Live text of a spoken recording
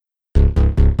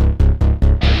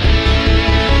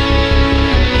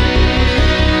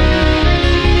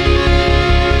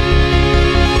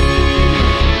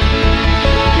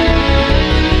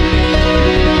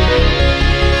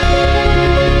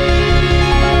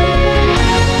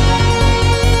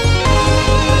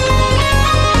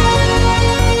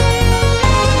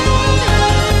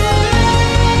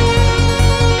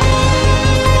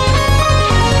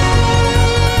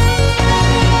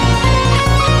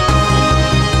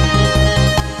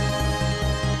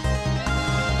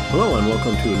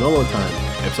welcome to Nolo Time,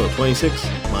 episode 26.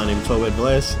 My name is Obed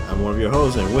Bless. I'm one of your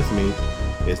hosts, and with me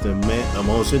is the man, the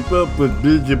most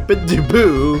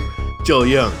Joe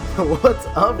Young. What's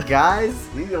up, guys?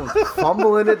 You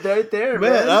fumbling it right there,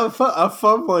 man. I'm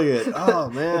fumbling it.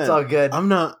 Oh man, It's all good. I'm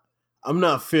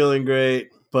not feeling great,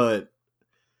 but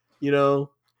you know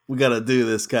we gotta do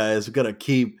this, guys. We gotta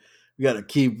keep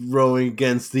rowing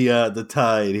against the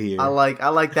tide here. I like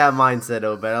that mindset,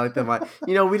 Obed. I like that mind.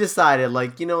 We decided,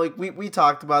 we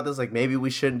talked about this, maybe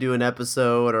we shouldn't do an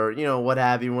episode or what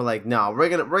have you. And we're like, no, we're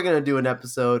gonna do an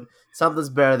episode. Something's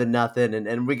better than nothing,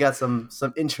 and we got some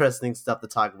interesting stuff to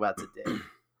talk about today.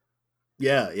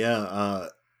 Yeah,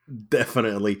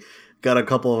 definitely got a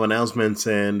couple of announcements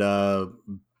and a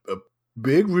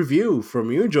big review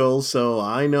from you, Joel. So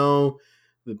I know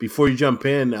that before you jump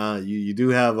in, you do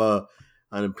have an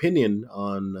opinion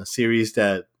on a series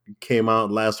that came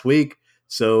out last week.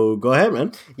 So go ahead,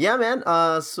 man. Yeah, man.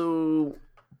 So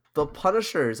The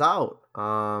Punisher is out.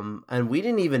 And we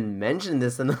didn't even mention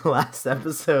this in the last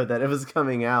episode that it was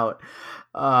coming out.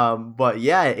 But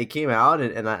yeah, it came out,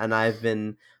 and I've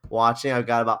been watching. I've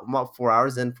got about 4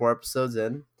 hours in, 4 episodes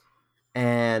in,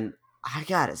 and I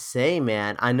gotta say,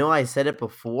 man, I know I said it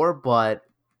before, but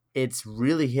it's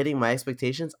really hitting my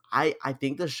expectations. I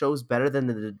think the show's better than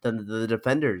the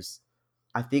Defenders.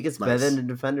 I think it's better than the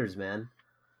Defenders, man.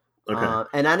 Okay.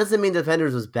 And that doesn't mean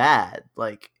Defenders was bad.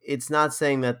 It's not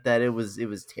saying that it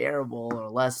was terrible or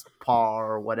less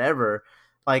par or whatever.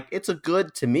 It's a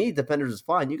good, to me, Defenders is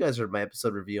fine. You guys heard my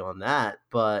episode review on that.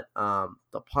 But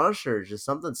The Punisher is just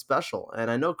something special. And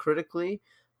I know critically,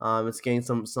 it's getting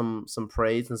some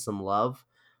praise and some love.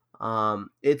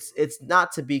 It's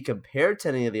not to be compared to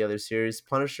any of the other series.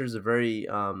 Punisher is a very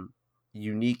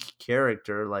unique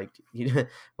character.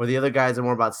 Where the other guys are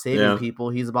more about saving people,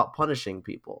 he's about punishing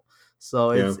people.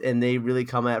 So and they really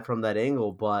come at it from that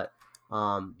angle. But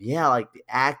the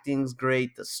acting's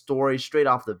great, the story straight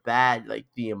off the bat,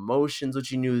 the emotions,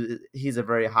 which you knew he's a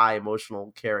very high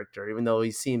emotional character, even though he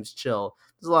seems chill.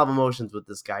 There's a lot of emotions with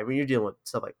this guy. I mean, you're dealing with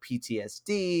stuff like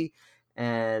PTSD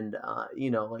and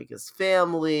his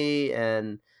family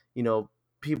and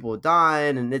people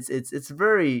dying, and it's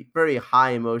very, very high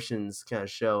emotions kind of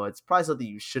show. It's probably something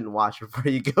you shouldn't watch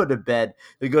before you go to bed.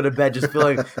 You go to bed just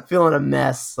feeling a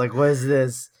mess. What is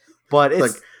this? But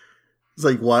it's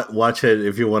watch it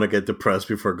if you want to get depressed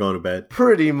before going to bed.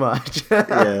 Pretty much.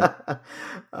 Yeah.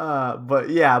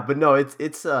 But no,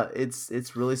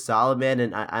 it's really solid, man.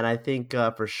 And I think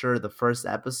for sure the first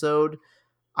episode,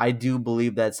 I do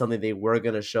believe that's something they were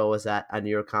going to show us at New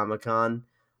York Comic Con.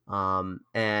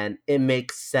 And it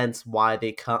makes sense why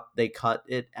they cut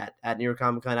it at New York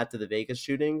Comic Con after the Vegas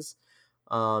shootings.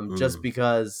 Just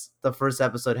because the first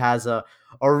episode has a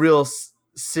real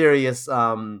serious,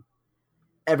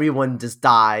 everyone just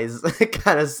dies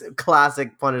kind of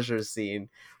classic Punisher scene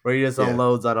where he just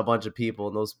unloads on a bunch of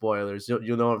people. No spoilers.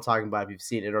 You'll know what I'm talking about if you've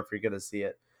seen it or if you're going to see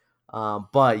it.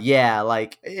 But yeah,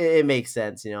 it makes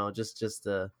sense, just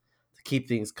to keep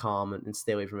things calm and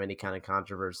stay away from any kind of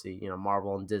controversy.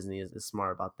 Marvel and Disney is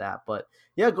smart about that. But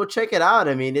yeah, go check it out.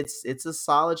 I mean, it's a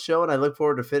solid show, and I look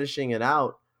forward to finishing it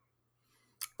out.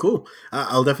 Cool.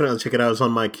 I'll definitely check it out. It's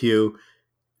on my queue.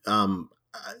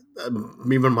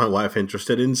 Even my wife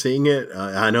interested in seeing it.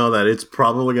 I know that it's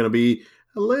probably going to be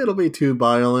a little bit too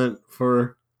violent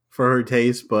for her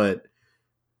taste, but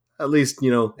at least,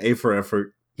 A for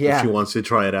effort. Yeah. If she wants to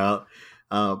try it out.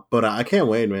 But I can't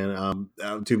wait, man.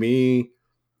 To me,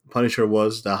 Punisher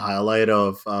was the highlight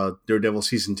of Daredevil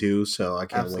Season 2, so I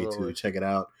can't wait to check it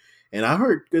out. And I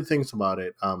heard good things about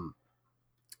it.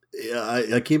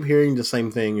 I keep hearing the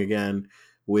same thing again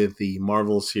with the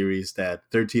Marvel series, that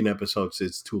 13 episodes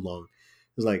is too long.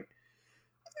 It's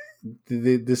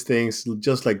this thing's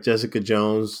just like Jessica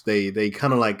Jones. They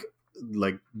kind of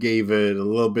gave it a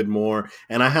little bit more.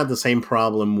 And I had the same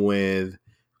problem with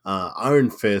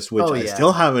Iron Fist, which I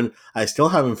still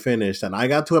haven't finished, and I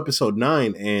got to episode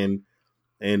 9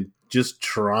 and just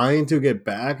trying to get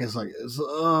back. It's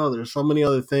there's so many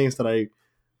other things that I'd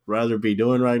rather be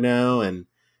doing right now, and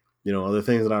other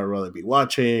things that I'd rather be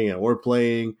watching or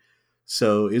playing.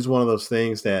 So it's one of those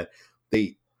things that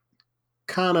they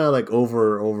kind of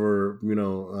over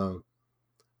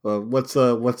what's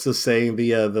the saying,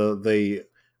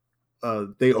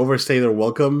 they overstay their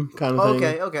welcome kind of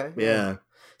thing. Okay. Yeah.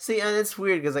 See, and it's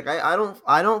weird because I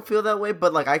don't feel that way,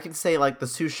 but I can say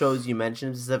the 2 shows you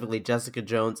mentioned, specifically Jessica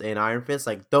Jones and Iron Fist,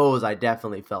 those I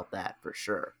definitely felt that for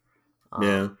sure.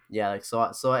 So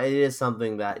it is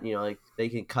something that they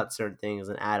can cut certain things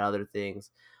and add other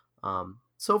things.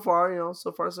 So far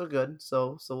so good.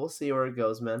 So we'll see where it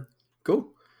goes, man. Cool.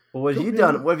 Well, what have Cool, you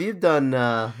yeah. done? What have you done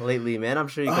lately, man? I'm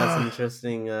sure you got some Uh,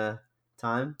 interesting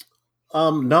time.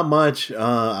 not much.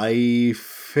 I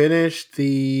finished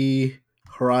the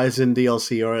Horizon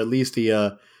DLC, or at least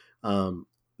um,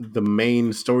 the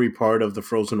main story part of the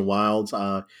Frozen Wilds.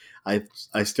 I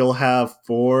I still have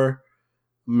four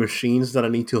machines that I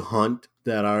need to hunt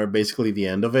that are basically the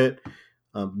end of it.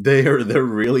 They're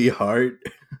really hard.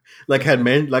 Like I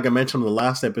mentioned in the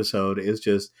last episode, it's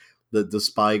just the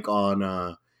spike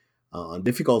on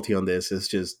difficulty on this is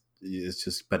just it's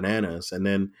just bananas. And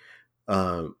then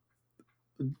um,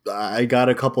 I got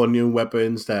a couple of new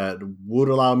weapons that would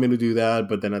allow me to do that,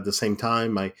 but then at the same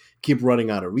time, I keep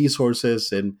running out of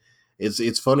resources, and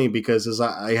it's funny because as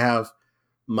I have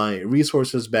my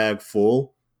resources bag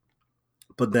full,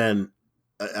 but then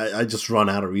I just run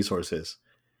out of resources,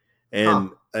 Huh.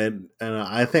 and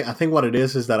I think what it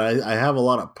is that I have a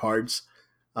lot of parts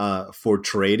for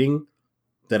trading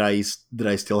that I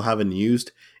still haven't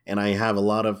used, and I have a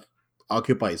lot of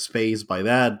occupied space by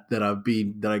that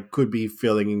I could be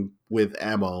filling with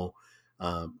ammo,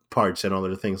 parts, and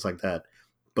other things like that.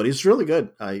 But it's really good.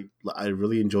 I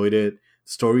really enjoyed it.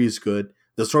 Story is good.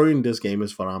 The story in this game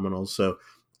is phenomenal. So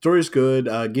story is good.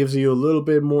 Gives you a little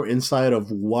bit more insight of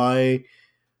why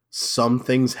some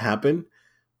things happen.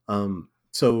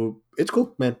 So it's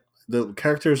cool, man. The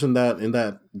characters in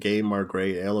that game are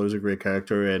great. Aloy is a great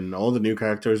character, and all the new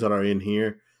characters that are in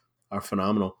here are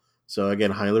phenomenal. So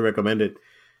again, highly recommend it.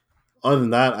 Other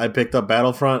than that, I picked up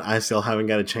Battlefront. I still haven't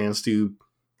got a chance to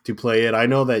play it. I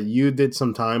know that you did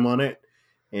some time on it,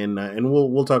 and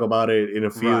we'll talk about it in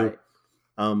a few. Right.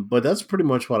 But that's pretty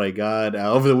much what I got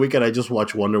over the weekend. I just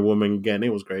watched Wonder Woman again.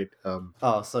 It was great.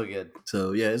 Oh, so good.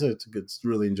 So yeah, it's a good, it's a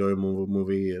really enjoyable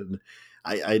movie, and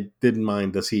I didn't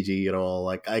mind the CG at all.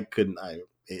 Like I couldn't,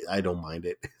 I don't mind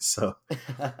it, so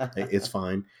it's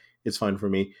fine. It's fine for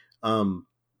me.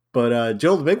 But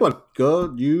Joel, the big one,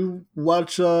 go you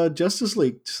watch Justice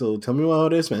League. So tell me how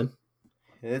it is, man.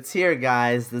 It's here,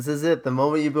 guys. This is it. The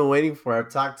moment you've been waiting for. I've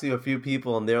talked to a few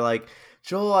people, and they're like,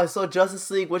 "Joel, I saw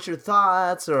Justice League. What's your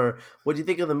thoughts? Or what do you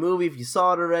think of the movie? If you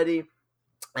saw it already?"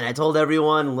 And I told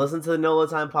everyone, listen to the No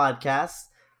Time podcast,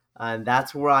 and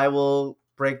that's where I will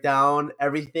break down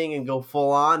everything and go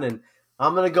full on. And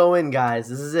I'm gonna go in, guys.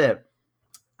 This is it.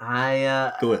 I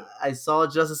uh, Do it. I saw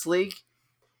Justice League,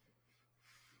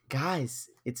 guys.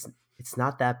 It's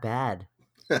not that bad.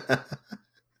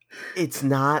 It's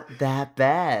not that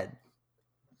bad.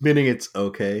 Meaning it's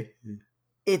okay.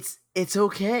 It's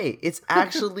okay. It's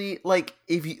actually like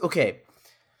if you okay.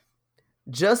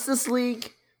 Justice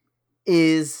League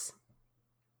is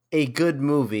a good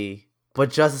movie, but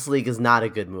Justice League is not a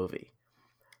good movie.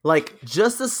 Like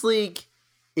Justice League,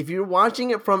 if you're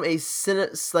watching it from like a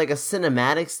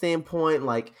cinematic standpoint,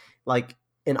 like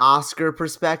an Oscar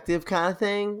perspective kind of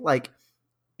thing, like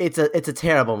it's a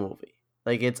terrible movie.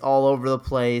 Like it's all over the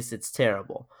place. It's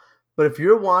terrible. But if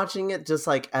you're watching it just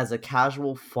like as a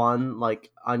casual fun, like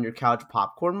on your couch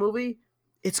popcorn movie,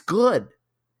 it's good.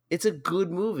 It's a good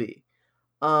movie.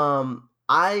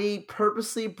 I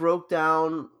purposely broke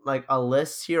down like a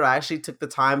list here. I actually took the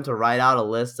time to write out a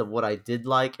list of what I did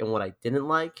like and what I didn't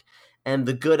like, and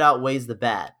the good outweighs the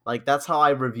bad. Like that's how I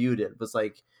reviewed it. It was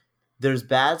like there's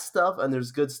bad stuff and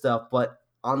there's good stuff, but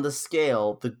on the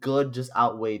scale, the good just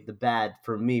outweighed the bad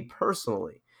for me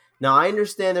personally. Now I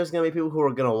understand there's gonna be people who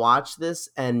are gonna watch this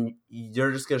and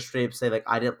you're just gonna straight up say like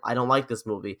I don't like this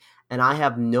movie, and I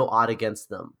have no odd against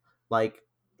them. Like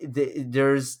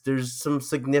there's some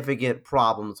significant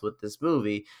problems with this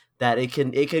movie that it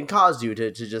can cause you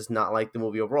to just not like the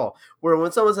movie overall. Where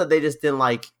when someone said they just didn't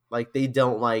like they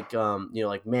don't like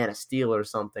like Man of Steel or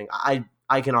something,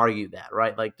 I can argue that,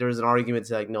 right? Like there's an argument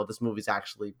to like, no, this movie's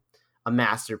actually a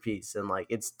masterpiece and like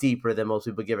it's deeper than most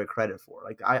people give it credit for.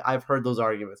 Like I've heard those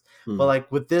arguments. But Hmm.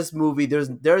 like with this movie, there's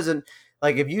an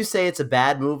like if you say it's a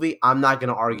bad movie, I'm not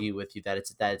gonna argue with you that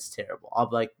it's terrible. I'll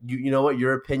be like, you know what,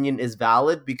 your opinion is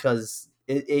valid because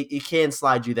it can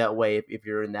slide you that way if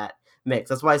you're in that mix.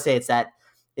 That's why I say it's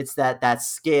that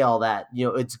scale that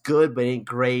it's good but ain't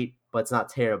great, but it's not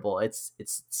terrible. It's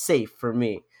safe for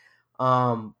me.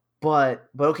 But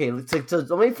okay, so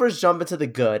let me first jump into the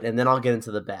good and then I'll get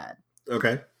into the bad.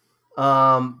 Okay.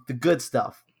 The good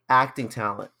stuff, acting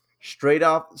talent. Straight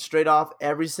off,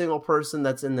 every single person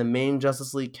that's in the main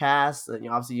Justice League cast, and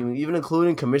obviously even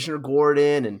including Commissioner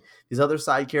Gordon and these other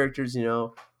side characters,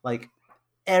 like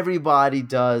everybody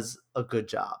does a good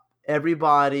job.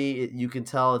 Everybody, you can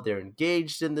tell that they're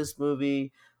engaged in this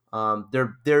movie.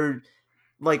 They're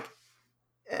like,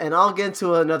 and I'll get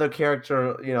into another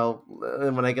character,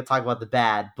 when I get talk about the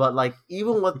bad. But like,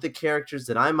 even with the characters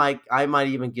that I might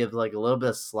even give like a little bit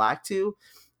of slack to,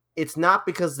 it's not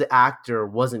because the actor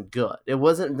wasn't good. It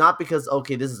wasn't not because,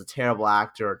 okay, this is a terrible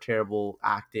actor or terrible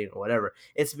acting or whatever.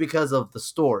 It's because of the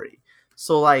story.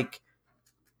 So like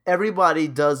everybody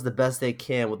does the best they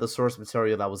can with the source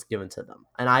material that was given to them.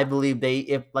 And I believe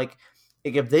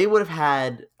if they would have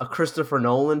had a Christopher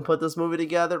Nolan put this movie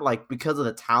together, like because of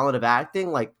the talent of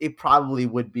acting, like it probably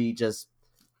would be just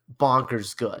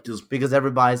bonkers good, just because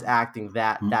everybody's acting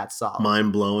that solid.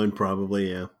 Mind blowing,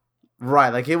 probably, yeah. Right,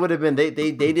 like it would have been they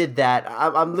did that.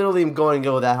 I'm literally going to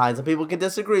go that high. Some people can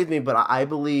disagree with me, but I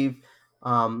believe,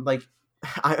 like,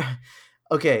 I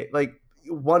okay, like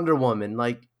Wonder Woman,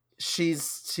 like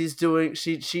she's doing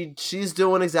she's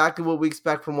doing exactly what we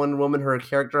expect from Wonder Woman. Her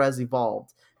character has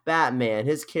evolved. Batman,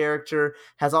 his character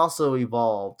has also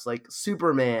evolved. Like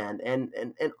Superman and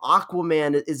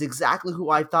Aquaman is exactly who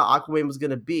I thought Aquaman was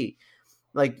gonna be.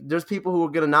 Like there's people who are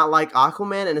gonna not like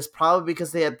Aquaman, and it's probably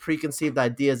because they had preconceived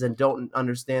ideas and don't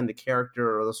understand the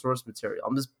character or the source material.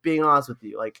 I'm just being honest with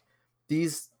you. Like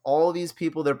all these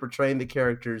people, they're portraying the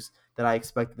characters that I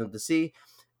expected them to see.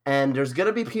 And there's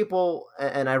gonna be people,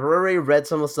 and I've already read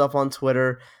some of the stuff on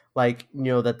Twitter, like, you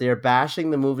know, that they're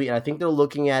bashing the movie, and I think they're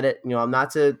looking at it, you know, I'm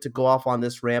not to go off on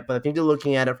this rant, but I think they're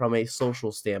looking at it from a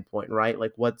social standpoint, right?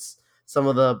 Like what's some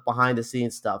of the behind the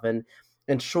scenes stuff. And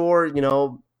sure, you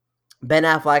know, Ben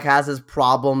Affleck has his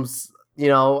problems, you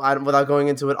know, without going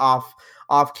into it off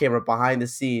camera, behind the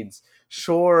scenes.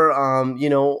 Sure, you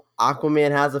know,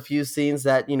 Aquaman has a few scenes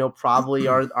that, you know, probably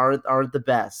aren't the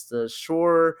best.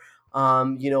 Sure,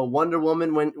 you know, Wonder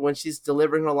Woman when she's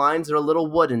delivering her lines are a little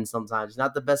wooden sometimes. She's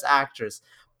not the best actress.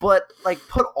 But like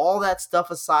put all that stuff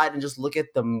aside and just look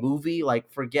at the movie, like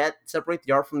separate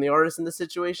the art from the artist in this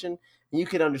situation, and you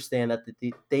can understand that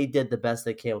they did the best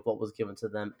they can with what was given to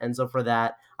them. And so for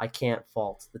that, I can't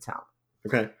fault the talent.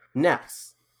 Okay.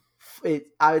 Next,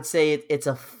 I would say it's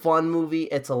a fun movie.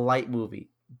 It's a light movie.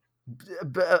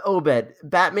 Obed,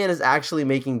 Batman is actually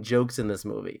making jokes in this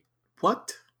movie.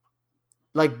 What?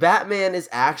 Like Batman is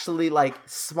actually like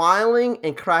smiling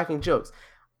and cracking jokes.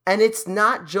 And it's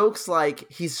not jokes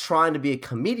like he's trying to be a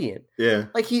comedian. Yeah.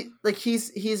 Like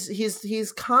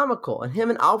he's comical, and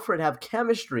him and Alfred have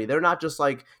chemistry. They're not just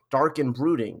like dark and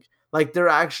brooding. Like they're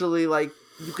actually like,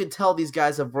 you can tell these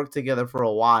guys have worked together for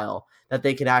a while, that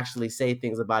they can actually say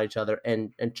things about each other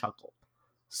and chuckle.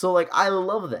 So like I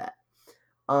love that.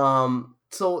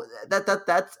 So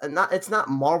that's not, it's not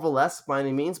Marvel-esque by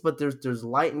any means, but there's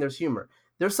light and there's humor.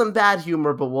 There's some bad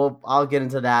humor, but I'll get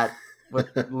into that a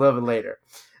little bit later.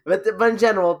 But in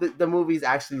general, the movie's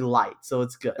actually light, so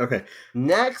it's good. Okay.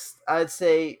 Next, I'd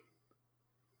say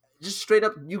just straight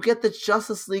up, you get the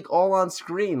Justice League all on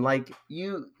screen. Like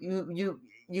you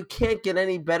can't get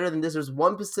any better than this. There's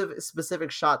one specific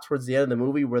shot towards the end of the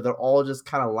movie where they're all just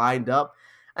kind of lined up.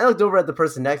 I looked over at the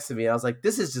person next to me, and I was like,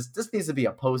 this needs to be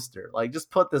a poster. Like,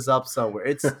 just put this up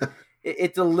somewhere.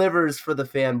 It delivers for the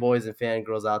fanboys and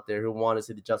fangirls out there who want to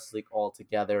see the Justice League all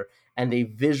together, and they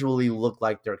visually look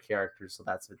like their characters, so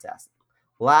that's fantastic.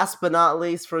 Last but not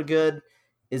least for good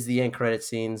is the end credit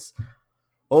scenes.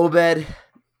 Obed,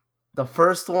 the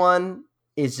first one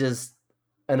is just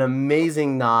an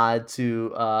amazing nod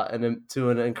to an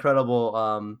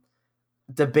incredible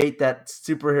debate that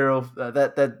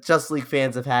that Justice League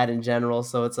fans have had in general.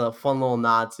 So it's a fun little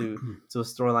nod to a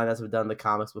storyline that's been done in the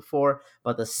comics before.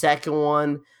 But the second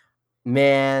one,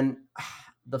 man,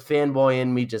 the fanboy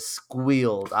in me just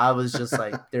squealed. I was just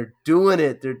like, they're doing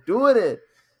it.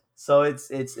 So it's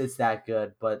that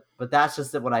good. But that's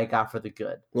just what I got for the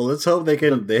good. Well, let's hope they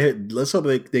can. Let's hope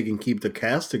they can keep the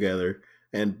cast together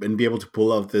and be able to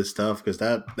pull off this stuff, because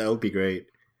that would be great.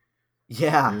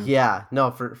 Yeah.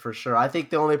 No, for sure. I think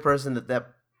the only person that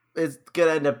is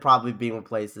gonna end up probably being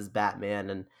replaced is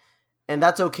Batman, and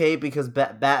that's okay, because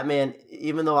Batman,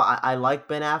 even though I like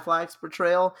Ben Affleck's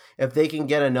portrayal, if they can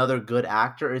get another good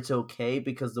actor, it's okay,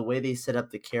 because the way they set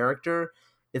up the character,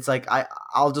 it's like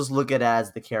I'll just look at it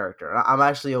as the character. I'm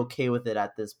actually okay with it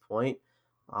at this point.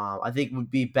 I think it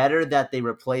would be better that they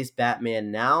replace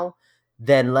Batman now,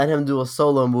 then let him do a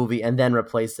solo movie and then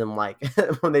replace him, like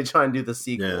when they try and do the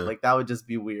sequel. Yeah. Like that would just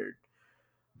be weird.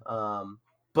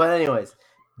 But anyways,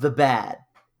 the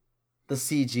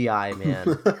CGI,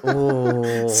 man.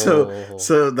 Oh.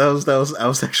 So that was I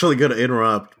was actually going to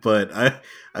interrupt, but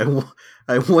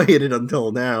I waited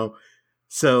until now.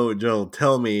 So Joel,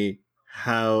 tell me,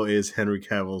 how is Henry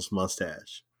Cavill's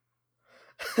mustache?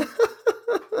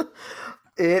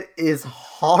 It is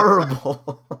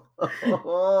horrible.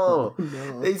 Oh,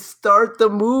 no. They start the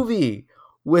movie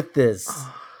with this.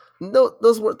 No,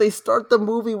 they start the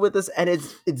movie with this, and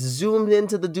it's zoomed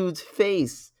into the dude's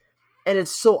face, and it's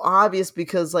so obvious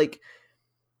because like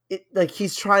like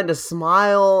he's trying to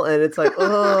smile, and it's like,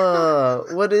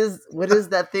 what is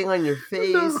that thing on your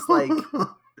face? Like,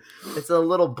 No. it's a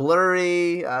little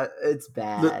blurry. It's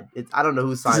bad. I don't know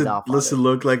who signed off on Does it it.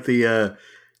 look like the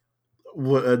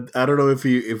I don't know if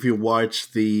you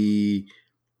watch the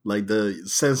like the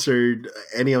censored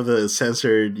any of the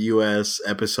censored US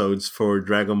episodes for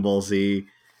Dragon Ball Z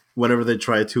whenever they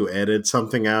try to edit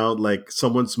something out, like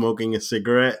someone smoking a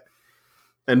cigarette,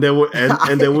 and they would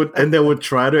and they would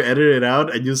try to edit it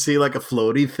out, and you see like a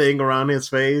floaty thing around his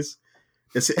face.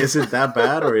 Is it that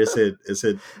bad, or is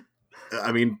it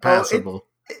I mean Oh, passable?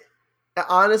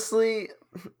 honestly,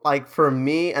 like for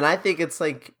me, and I think it's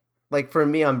like for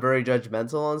me, I'm very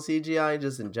judgmental on CGI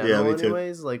just in Yeah, general, me too,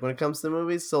 anyways. Like when it comes to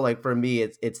movies, so like for me,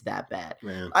 it's that bad.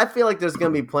 man. I feel like there's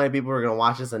gonna be plenty of people who are gonna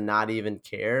watch this and not even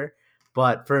care,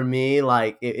 but for me,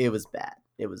 like it was bad.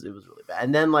 It was really bad.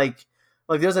 And then like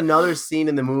there's another scene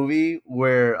in the movie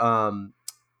where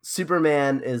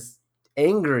Superman is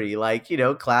angry, like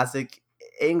classic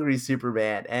angry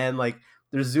Superman, and like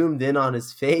they're zoomed in on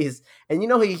his face, and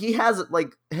he has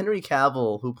like Henry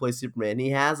Cavill who plays Superman. He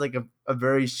has like a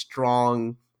very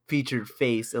strong featured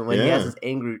face, and when he has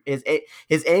Yeah.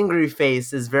 his angry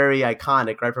face is very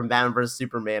iconic, right, from Batman vs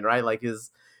Superman, right? Like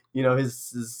his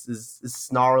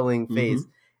snarling face, Hmm.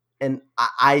 and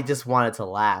I just wanted to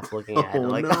laugh looking at it Oh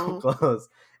like up no. close,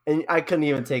 and I couldn't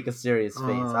even take a serious face.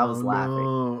 I Oh was laughing,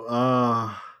 no.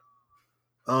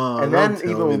 Oh, and don't then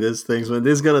tell me even this thing's when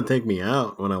this is gonna take me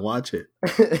out when I watch it.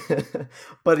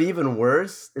 but even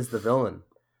worse is the villain.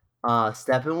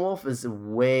 Steppenwolf is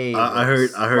way I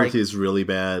worse. heard Like he's really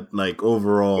bad, like it,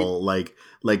 overall, like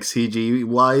CG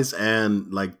wise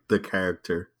and like the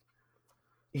character.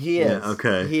 he Yeah. is.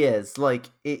 Okay. He is. Like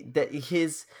that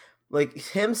his like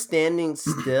him standing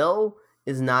still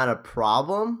is not a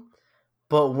problem,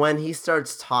 but when he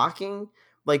starts talking,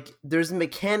 like there's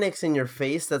mechanics in your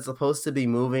face that's supposed to be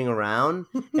moving around,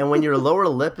 and when your lower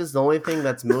lip is the only thing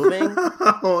that's moving,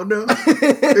 Oh no.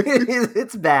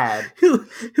 it's bad. he,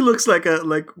 he looks like a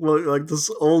like this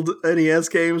old NES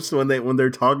games when they're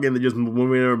talking, they're just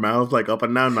moving their mouth like up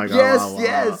and down, like Yes,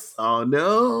 yes. oh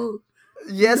no,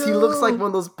 Yes, he looks like no, one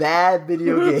of those bad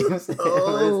video games.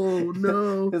 oh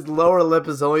no. his lower lip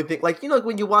is the only thing. Like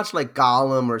when you watch like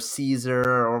Gollum or Caesar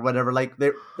or whatever, like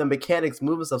the mechanics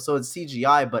move and stuff. So it's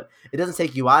CGI, but it doesn't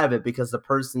take you out of it because the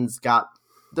person's got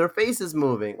their face is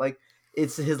moving. Like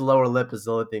it's his lower lip is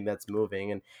the only thing that's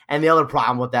moving. And the other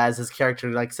problem with that is his character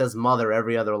like says mother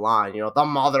every other line. The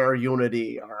mother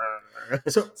unity.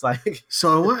 So It's like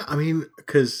I mean,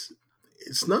 because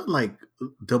it's not like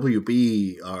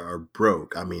WB are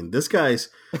broke. I mean, this guy's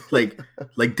like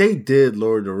they did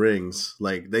Lord of the Rings.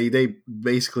 Like they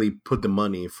basically put the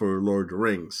money for Lord of the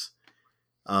Rings.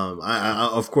 I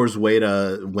of course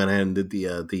Weta went ahead and did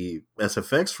the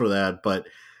SFX for that, but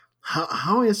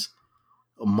how is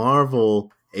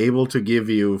Marvel able to give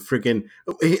you freaking?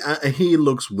 He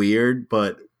looks weird,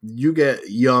 but you get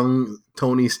young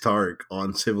Tony Stark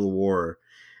on Civil War,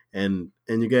 and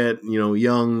you get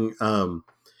young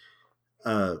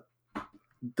uh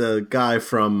the guy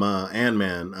from Ant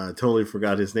Man. I totally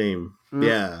forgot his name.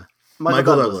 Yeah, Michael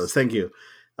Michael Douglas. Douglas. Thank you.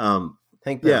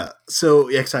 Thank them. Yeah. So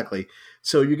exactly.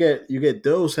 So you get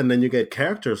those, and then you get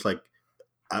characters like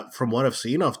from what I've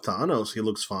seen of Thanos, he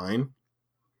looks fine,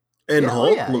 and Yeah, oh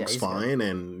Hulk yeah, looks he's good. fine,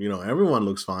 and everyone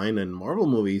looks fine in Marvel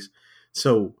movies.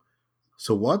 So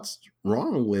what's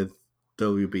wrong with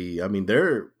WB? I mean,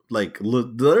 they're like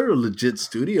they're a legit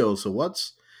studio. So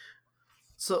what's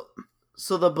So,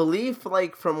 so the belief,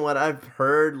 like from what I've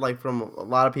heard, like from a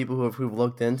lot of people who've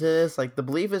looked into this, like the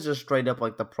belief is just straight up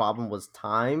like the problem was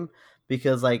time,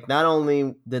 because like not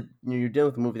only that you're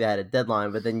dealing with a movie that had a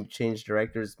deadline, but then you change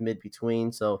directors mid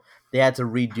between, so they had to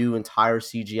redo entire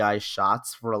CGI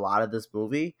shots for a lot of this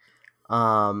movie.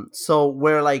 So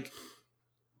where like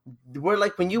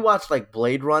when you watch like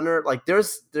Blade Runner, like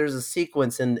there's a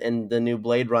sequence in the new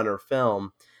Blade Runner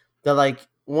film that like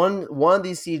one of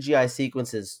these CGI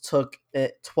sequences took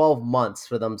 12 months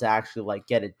for them to actually like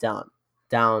get it down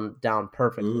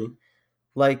perfectly. mhm.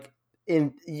 Like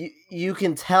you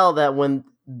can tell that when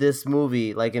this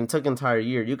movie like it took an entire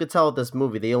year, you could tell with this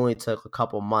movie they only took a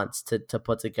couple months to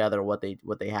put together what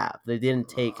they have. They didn't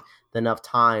take enough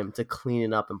time to clean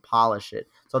it up and polish it,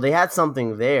 so they had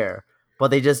something there, but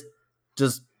they just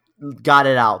got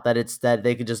it out that it's that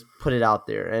they could just put it out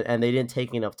there, and they didn't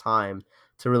take enough time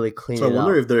to really clean So I it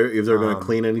wonder up. if they're gonna Um,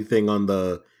 clean anything on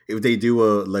the if they do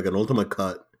a like an ultimate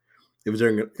cut, if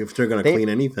they're gonna they clean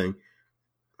anything.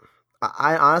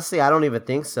 I honestly I don't even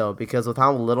think so, because with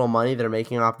how little money they're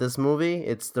making off this movie,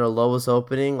 it's their lowest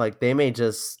opening. Like they may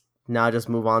just now just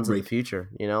move on to the break future.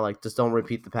 Like just don't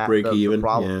repeat break the even.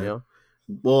 problem. Yeah.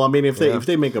 Well, I mean, if Yeah.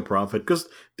 they make a profit, because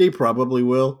they probably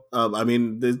will. I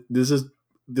mean,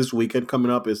 this weekend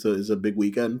coming up is a big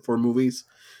weekend for movies,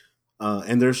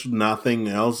 and there's nothing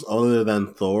else other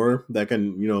than Thor that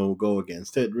can go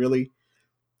against it really.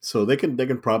 So they can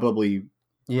probably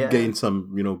Yeah. gain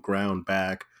some ground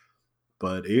back,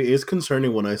 but it's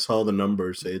concerning when I saw the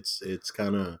numbers. It's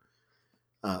kind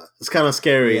of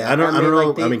scary. Yeah. I don't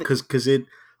Like know. I mean, because it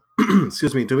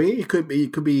excuse me, to me it could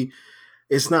be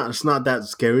it's not that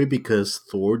scary because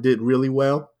Thor did really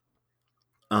well.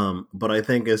 But I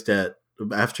think is that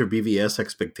after BVS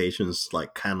expectations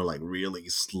like kind of like really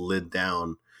slid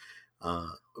down, uh,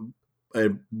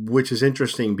 which is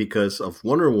interesting because of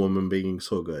Wonder Woman being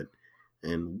so good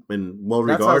and well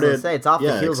that's what I was gonna regarded. say. It's off the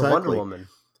Yeah, heels of Wonder exactly. Woman.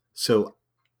 So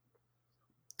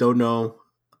don't know.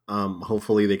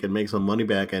 Hopefully they can make some money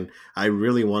back, and I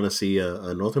really want to see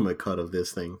an ultimate cut of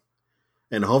this thing.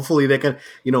 And hopefully they can,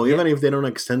 Yeah. even if they don't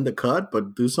extend the cut,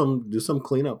 but do some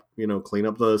cleanup. Clean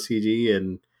up the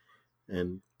CG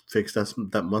and fix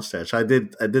that mustache. I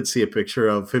did see a picture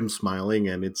of him smiling,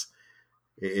 and it's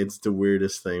the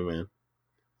weirdest thing, man.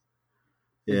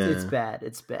 It's Yeah, bad.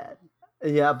 It's bad.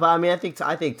 Yeah, but I mean, I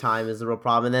think time is the real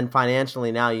problem. And then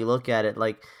financially, now you look at it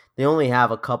like they only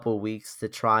have a couple weeks to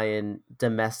try and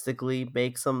domestically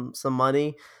make some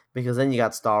money because then you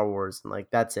got Star Wars and like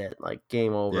that's it, like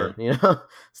game yeah. over.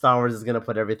 Star Wars is gonna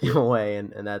put everything away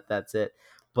and that's it.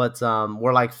 But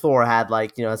where like Thor had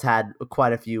like has had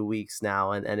quite a few weeks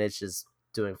now and it's just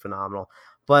doing phenomenal.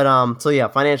 But so yeah,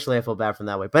 financially I feel bad from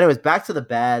that way. But anyways, back to the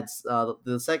bads.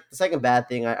 The second bad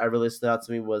thing I really stood out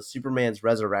to me was Superman's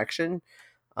resurrection.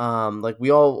 Like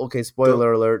we all okay, So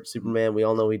spoiler alert, Superman. We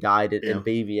all know he died in yeah,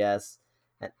 BVS,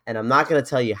 and I'm not gonna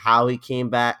tell you how he came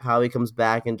back, how he comes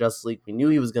back in Justice League. We knew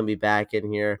he was gonna be back in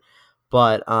here,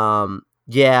 but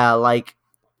yeah, like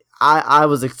I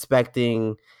was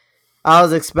expecting. I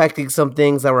was expecting some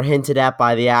things that were hinted at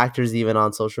by the actors, even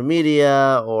on social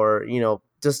media, or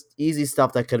just easy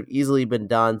stuff that could have easily been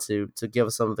done to give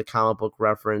us some of the comic book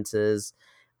references.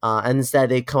 And instead,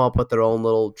 they come up with their own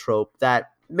little trope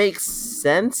that makes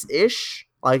sense ish.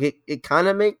 Like it kind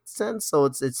of makes sense. So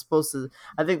it's supposed to.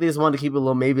 I think they just wanted to keep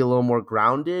it maybe a little more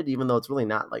grounded, even though it's really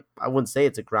not. Like I wouldn't say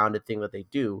it's a grounded thing that they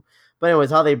do. But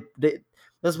anyways, how they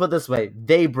let's put it this way: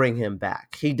 they bring him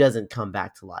back. He doesn't come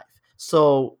back to life.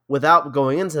 So without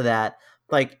going into that,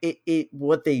 like it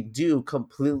what they do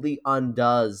completely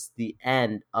undoes the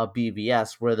end of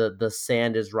BVS where the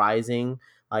sand is rising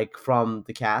like from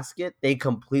the casket. They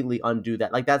completely undo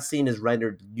that. Like that scene is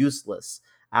rendered useless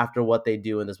after what they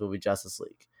do in this movie Justice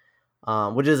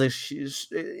League, which is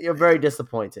very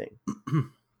disappointing.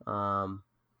 Um,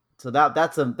 so that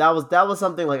was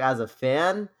something like as a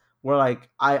fan where like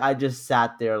I just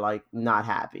sat there like not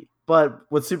happy. But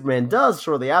what Superman does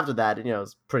shortly after that,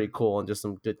 is pretty cool and just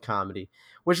some good comedy.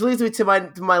 Which leads me to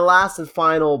my last and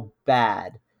final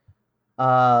bad.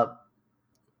 Uh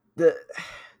the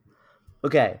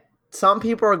okay. Some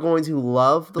people are going to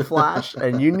love the Flash,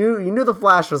 and you knew the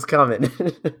Flash was coming.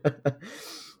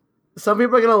 Some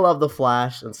people are gonna love the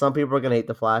Flash, and some people are gonna hate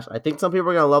the Flash. I think some people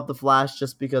are gonna love the Flash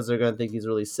just because they're gonna think he's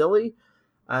really silly.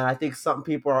 And I think some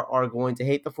people are going to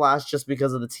hate the Flash just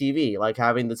because of the TV, like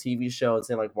having the TV show and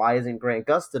saying like, why isn't Grant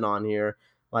Gustin on here?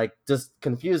 Like just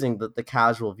confusing the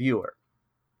casual viewer.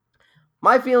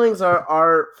 My feelings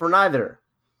are for neither.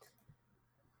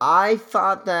 I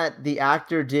thought that the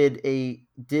actor did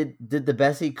the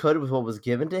best he could with what was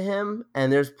given to him,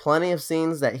 and there's plenty of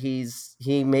scenes that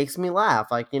he makes me laugh.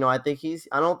 Like I think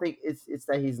I don't think it's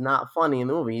that he's not funny in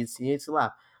the movie. He needs to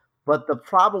laugh, but the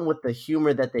problem with the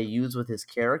humor that they use with his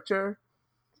character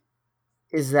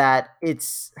is that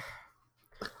it's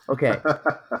okay.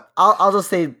 I'll just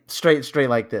say straight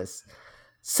like this.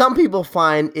 Some people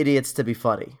find idiots to be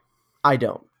funny. I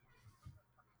don't.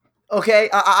 Okay,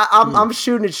 I'm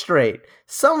shooting it straight.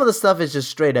 Some of the stuff is just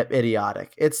straight up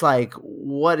idiotic. It's like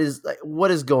what is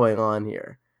going on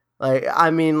here? Like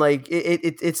I mean, like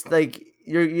it's like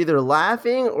you're either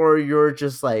laughing or you're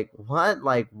just like what,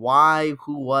 like why,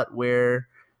 who, what, where.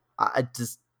 I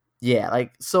just yeah,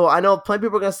 like so I know plenty of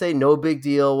people are gonna say no big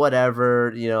deal,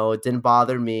 whatever. It didn't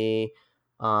bother me.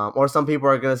 Or some people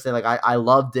are gonna say like I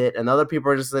loved it, and other people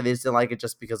are just saying they just didn't like it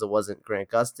just because it wasn't Grant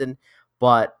Gustin.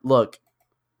 But look,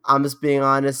 I'm just being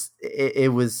honest.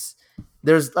 It was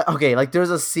there's okay, like there's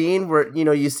a scene where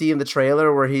you see in the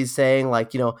trailer where he's saying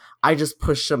like I just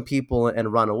push some people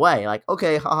and run away. Like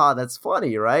okay, haha, that's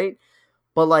funny, right?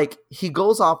 But like he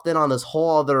goes off then on this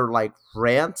whole other like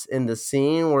rant in the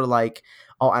scene where like,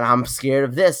 oh, and I'm scared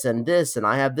of this and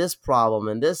I have this problem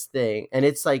and this thing, and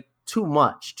it's like too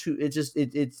much.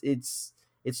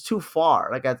 It's too far.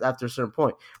 Like after a certain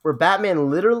point, where Batman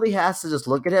literally has to just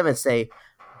look at him and say,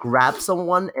 grab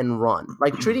someone and run,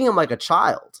 like treating him like a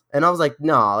child. And I was like,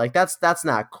 no, like that's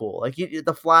not cool. Like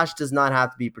the Flash does not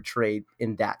have to be portrayed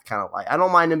in that kind of light. I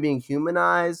don't mind him being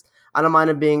humanized. I don't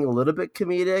mind him being a little bit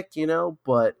comedic,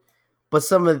 but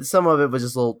some of it was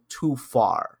just a little too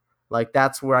far. Like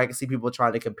that's where I can see people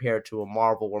trying to compare it to a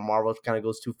Marvel, where Marvel kind of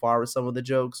goes too far with some of the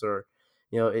jokes, or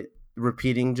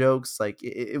repeating jokes. Like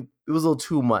it was a little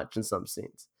too much in some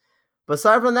scenes. But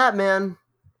aside from that, man,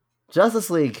 Justice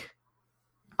League,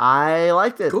 I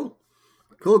liked it. Cool.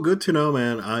 Good to know,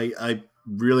 man. I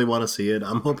really want to see it.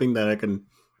 I'm hoping that I can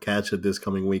catch it this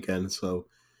coming weekend. So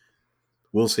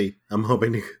we'll see. I'm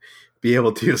hoping to be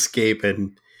able to escape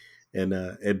and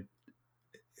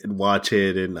watch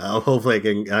it, and hopefully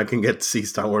I can get to see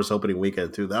Star Wars opening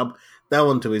weekend too. That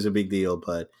one too is a big deal,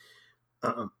 but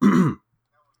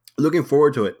looking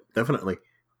forward to it, definitely.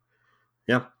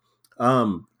 Yeah.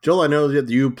 Joel, I know that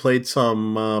you played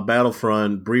some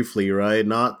Battlefront briefly, right?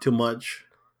 Not too much.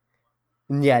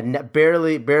 Yeah,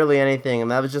 barely anything, and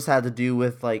that was just had to do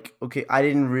with like, okay, I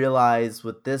didn't realize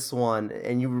with this one,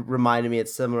 and you reminded me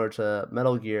it's similar to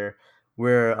Metal Gear,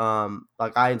 where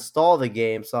like I install the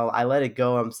game, so I let it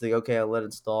go. I'm saying, okay, I'll let it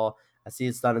install. I see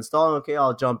it's done installing. Okay,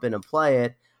 I'll jump in and play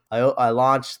it. I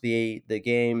launch the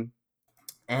game,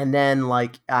 and then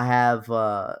like I have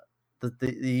the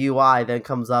UI then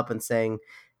comes up and saying,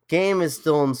 game is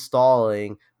still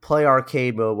installing, play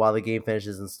arcade mode while the game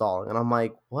finishes installing. And I'm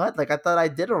like, what? Like I thought I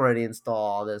did already install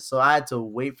all this. So I had to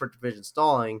wait for it to finish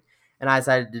installing, and I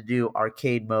decided to do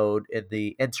arcade mode in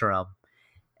the interim.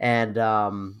 And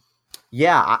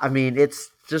yeah, I mean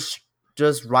it's just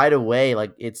right away,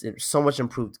 like it's so much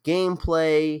improved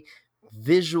gameplay,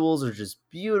 visuals are just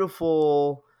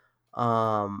beautiful,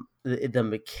 the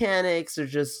mechanics are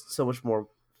just so much more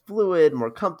fluid,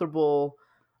 more comfortable.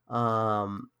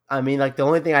 I mean, like the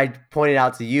only thing I pointed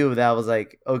out to you that was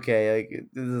like, okay, like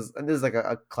this is like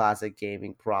a classic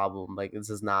gaming problem. Like this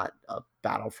is not a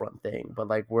Battlefront thing, but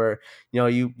like where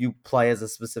you play as a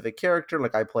specific character.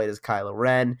 Like I played as Kylo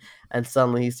Ren, and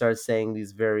suddenly he starts saying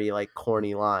these very like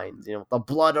corny lines. The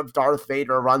blood of Darth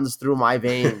Vader runs through my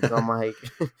veins. And I'm like,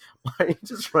 why are you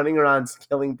just running around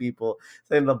killing people,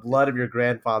 saying the blood of your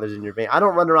grandfather's in your vein? I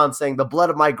don't run around saying the blood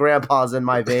of my grandpa's in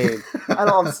my vein.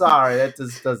 I'm sorry, that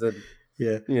just doesn't.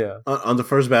 Yeah. Yeah. On the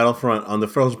first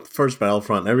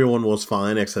Battlefront, everyone was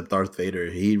fine except Darth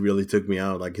Vader. He really took me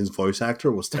out. Like his voice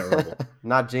actor was terrible.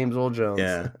 Not James Earl Jones.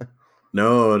 Yeah.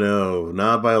 No,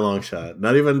 not by a long shot.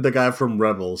 Not even the guy from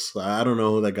Rebels. I don't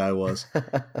know who that guy was.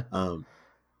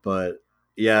 But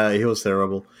yeah, he was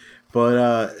terrible.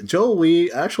 But Joel,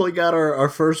 we actually got our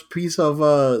first piece of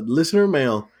listener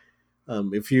mail.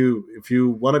 If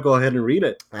you want to go ahead and read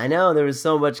it. I know there was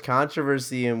so much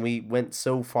controversy, and we went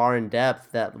so far in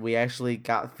depth that we actually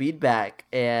got feedback,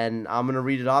 and I'm gonna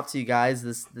read it off to you guys.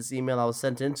 This email that was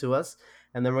sent in to us,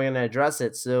 and then we're gonna address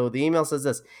it. So the email says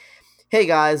this: "Hey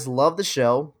guys, love the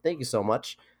show. Thank you so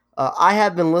much. I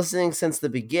have been listening since the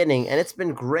beginning, and it's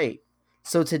been great.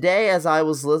 So today, as I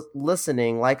was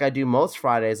listening, like I do most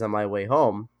Fridays on my way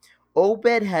home,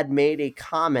 Obed had made a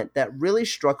comment that really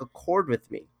struck a chord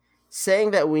with me,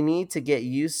 saying that we need to get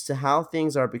used to how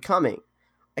things are becoming.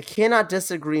 I cannot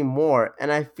disagree more,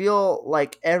 and I feel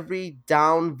like every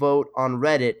down vote on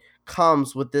Reddit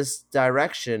comes with this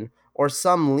direction or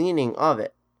some leaning of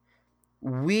it.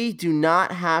 We do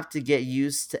not have to get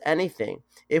used to anything.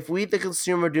 If we, the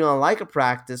consumer, do not like a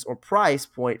practice or price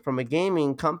point from a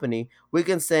gaming company, we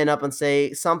can stand up and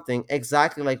say something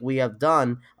exactly like we have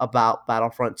done about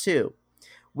Battlefront 2.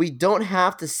 We don't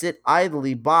have to sit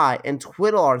idly by and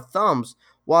twiddle our thumbs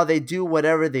while they do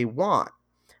whatever they want.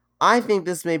 I think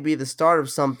this may be the start of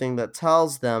something that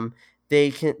tells them they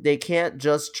can't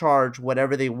just charge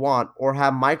whatever they want or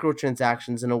have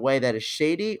microtransactions in a way that is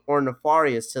shady or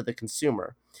nefarious to the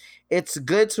consumer. It's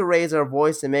good to raise our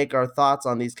voice and make our thoughts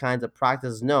on these kinds of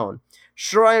practices known.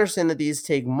 Sure, I understand that these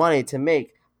take money to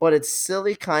make, but its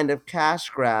silly kind of cash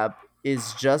grab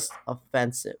is just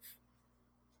offensive."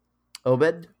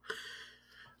 Obed?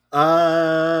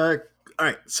 All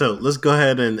right. So let's go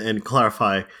ahead and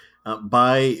clarify.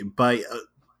 By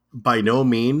no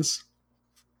means,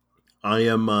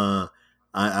 I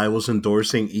was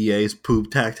endorsing EA's poop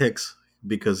tactics,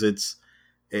 because it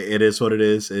is what it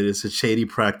is. It is a shady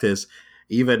practice.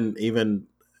 Even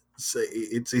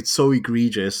it's so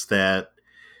egregious that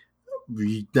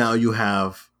now you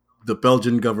have the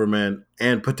Belgian government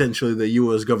and potentially the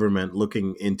U.S. government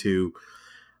looking into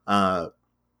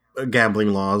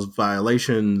gambling laws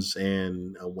violations,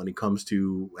 and when it comes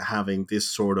to having this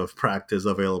sort of practice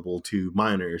available to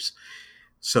minors.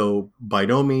 So by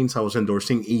no means I was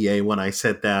endorsing EA when I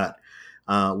said that.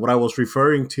 What I was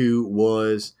referring to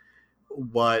was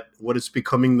what is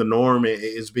becoming the norm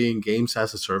is being games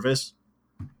as a service.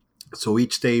 So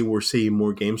each day we're seeing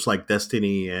more games like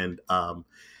Destiny, and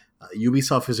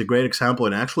Ubisoft is a great example.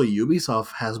 And actually,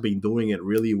 Ubisoft has been doing it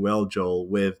really well, Joel,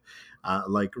 with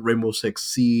like Rainbow Six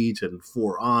Siege and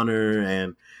For Honor,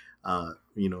 and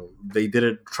they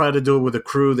didn't try to do it with the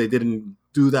crew. They didn't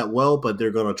do that well, but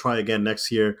they're gonna try again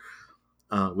next year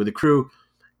with the crew.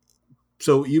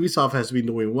 So Ubisoft has been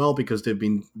doing well because they've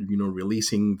been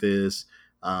releasing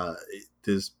uh,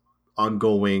 this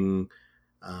ongoing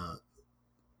uh,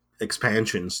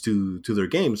 expansions to their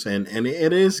games, and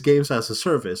it is games as a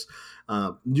service.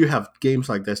 You have games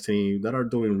like Destiny that are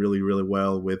doing really really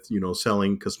well with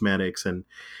selling cosmetics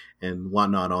and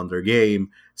whatnot on their game.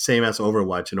 Same as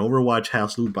Overwatch, and Overwatch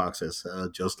has loot boxes,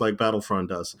 just like Battlefront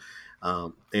does.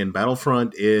 And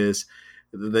Battlefront is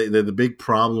the big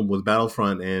problem with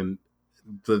Battlefront, and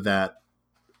that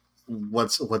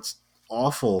what's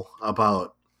awful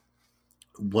about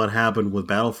what happened with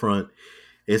Battlefront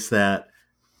is that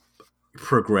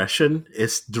progression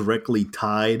is directly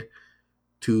tied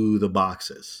to the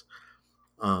boxes.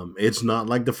 It's not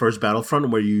like the first Battlefront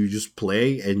where you just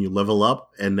play and you level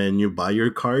up and then you buy your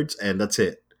cards and that's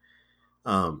it.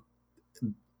 Um,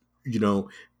 you know,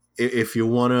 if you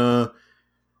want to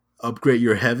upgrade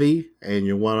your heavy and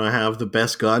you want to have the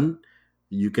best gun,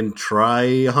 you can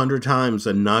try 100 times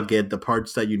and not get the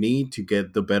parts that you need to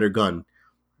get the better gun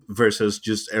versus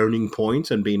just earning points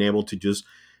and being able to just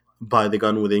buy the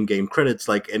gun with in-game credits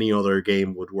like any other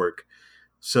game would work.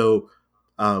 So,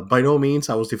 by no means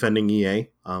I was defending EA.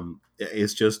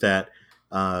 It's just that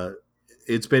uh,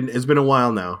 it's been a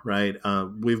while now, right?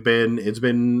 It's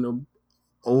been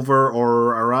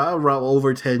around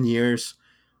over 10 years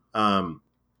um,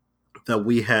 that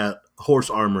we had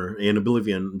horse armor in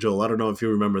Oblivion. Joel, I don't know if you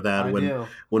remember that I do.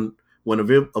 when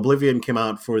Oblivion came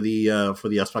out for the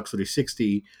Xbox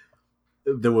 360,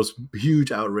 there was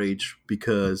huge outrage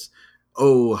because,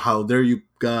 oh, how dare you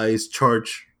guys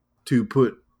charge to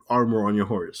put armor on your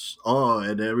horse? Oh,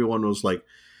 and everyone was like,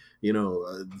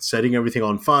 setting everything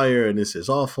on fire, and this is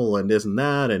awful, and this and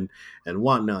that, and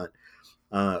whatnot.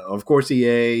 Of course,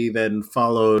 EA then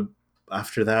followed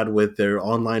after that with their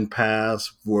online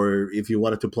pass, where if you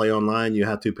wanted to play online, you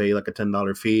had to pay like a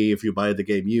 $10 fee if you buy the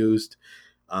game used,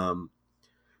 um,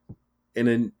 and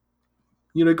then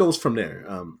it goes from there.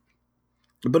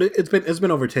 But it's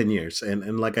been over 10 years,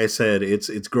 and like I said, it's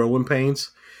growing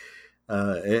pains.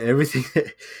 Everything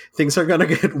things are gonna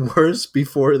get worse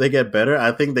before they get better.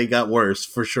 I think they got worse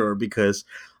for sure because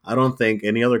I don't think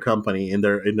any other company in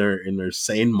their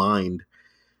sane mind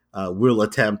will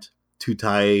attempt to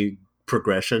tie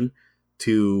progression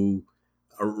to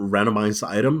randomized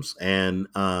items and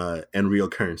real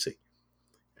currency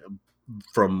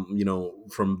from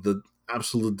the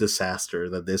absolute disaster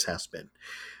that this has been.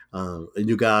 And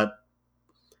you got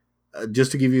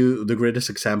just to give you the greatest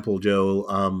example,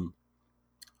 Joe.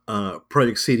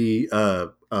 Project CD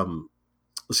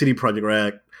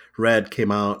Project Red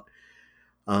came out,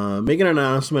 making an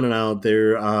announcement about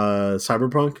their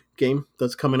Cyberpunk game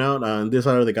that's coming out. And these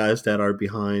are the guys that are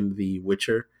behind the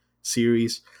Witcher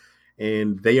series,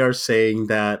 and they are saying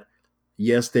that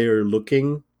yes, they're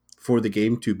looking for the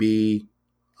game to be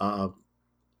uh,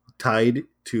 tied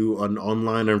to an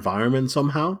online environment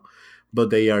somehow, but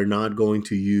they are not going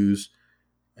to use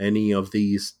any of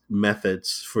these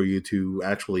methods for you to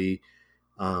actually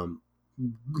um,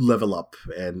 level up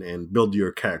and build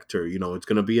your character. It's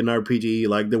going to be an RPG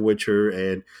like The Witcher,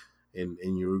 and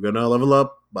you're going to level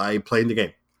up by playing the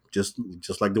game, just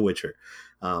like The Witcher.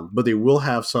 But they will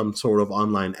have some sort of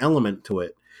online element to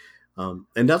it,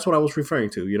 and that's what I was referring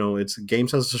to. It's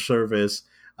games as a service,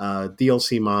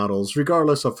 DLC models,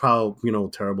 regardless of how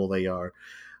terrible they are.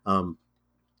 Um,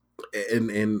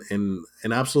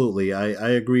 and absolutely, I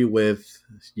agree with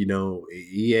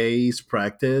EA's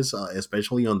practice,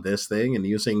 especially on this thing, and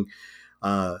using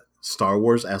Star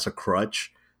Wars as a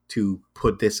crutch to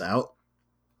put this out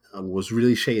was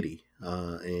really shady,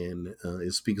 and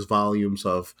it speaks volumes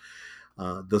of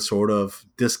the sort of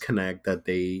disconnect that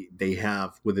they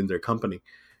have within their company.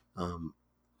 Um,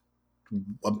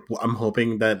 I'm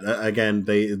hoping that again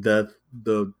that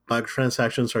the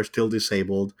microtransactions are still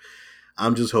disabled.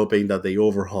 I'm just hoping that they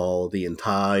overhaul the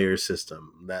entire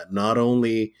system. That not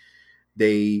only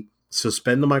they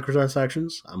suspend the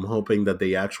microtransactions, I'm hoping that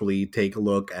they actually take a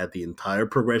look at the entire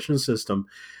progression system,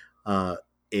 uh,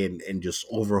 and just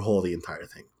overhaul the entire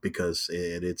thing, because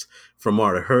it's, from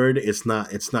what I heard, it's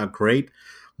not great.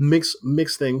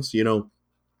 Mixed things,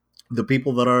 the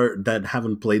people that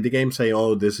haven't played the game say,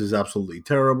 "Oh, this is absolutely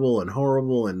terrible and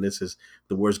horrible, and this is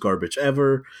the worst garbage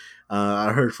ever."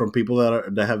 I heard from people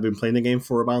that have been playing the game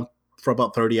for about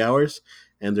 30 hours,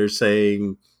 and they're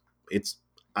saying it's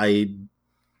I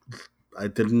I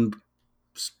didn't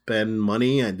spend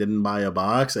money, I didn't buy a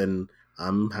box, and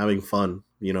I'm having fun,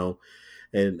 and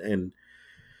it's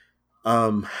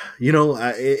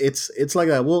like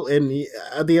that. Well, and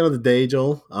at the end of the day,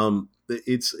 Joel,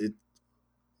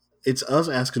 it's us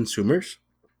as consumers,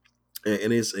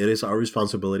 and it is our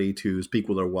responsibility to speak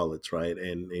with our wallets, right?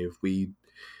 And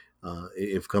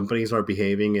if companies are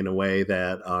behaving in a way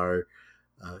that are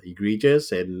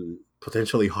egregious and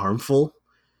potentially harmful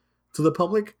to the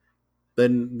public,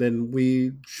 then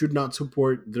we should not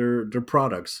support their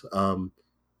products.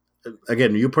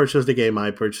 Again, you purchased the game,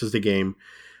 I purchased the game,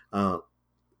 uh,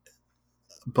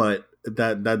 but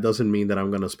that doesn't mean that I'm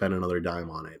going to spend another dime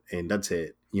on it, and that's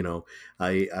it.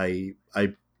 I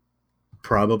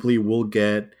probably will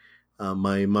get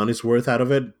my money's worth out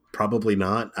of it. Probably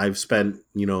not. I've spent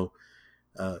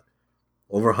uh,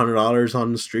 over $100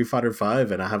 on Street Fighter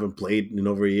 5, and I haven't played in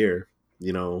over a year.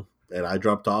 And I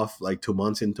dropped off like 2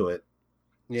 months into it.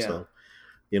 Yeah. So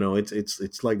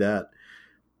it's like that.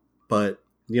 But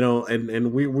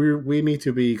and we need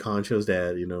to be conscious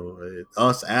that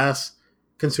us as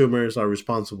consumers are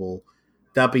responsible.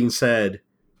 That being said,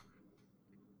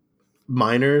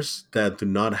 minors that do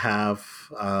not have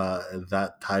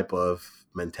that type of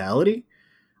mentality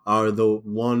are the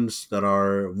ones that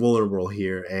are vulnerable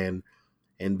here, and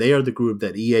they are the group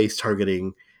that EA is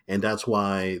targeting, and that's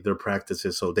why their practice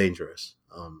is so dangerous.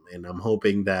 And I'm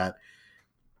hoping that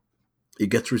it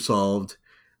gets resolved.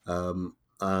 Um,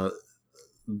 uh,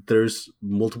 there's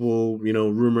multiple,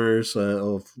 rumors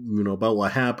of, about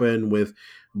what happened with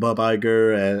Bob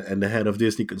Iger and the head of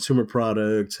Disney Consumer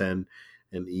Products and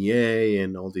EA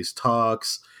and all these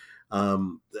talks.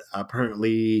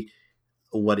 Apparently,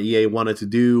 what EA wanted to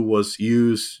do was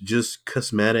use just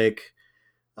cosmetic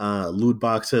loot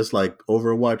boxes like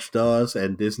Overwatch does,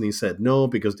 and Disney said no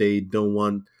because they don't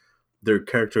want their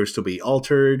characters to be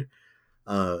altered.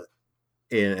 Uh,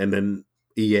 and then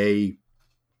EA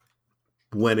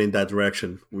went in that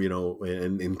direction,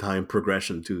 in time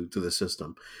progression to the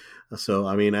system. So,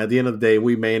 I mean, at the end of the day,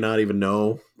 we may not even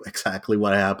know exactly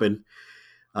what happened.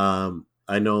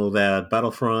 I know that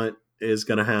Battlefront is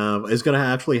gonna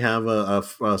actually have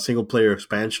a single player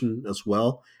expansion as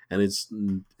well, and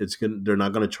they're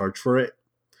not gonna charge for it,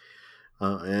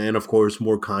 and of course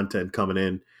more content coming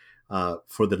in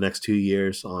for the next 2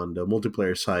 years on the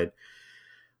multiplayer side.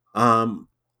 Um,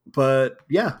 but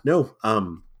yeah, no,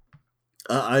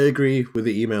 I agree with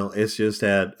the email. It's just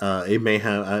that it may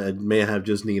have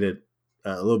just needed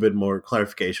a little bit more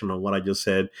clarification on what I just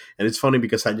said. And it's funny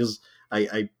because I was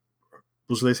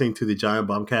listening to the Giant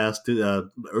Bombcast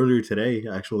earlier today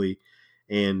actually,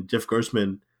 and Jeff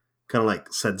Gerstmann kind of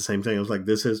like said the same thing. I was like,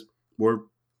 this is where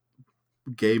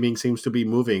gaming seems to be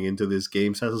moving into this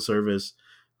games as a service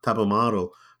type of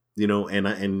model,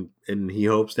 and he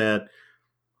hopes that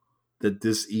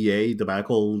this EA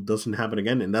debacle doesn't happen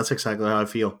again, and that's exactly how I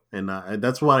feel, and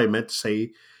that's what I meant to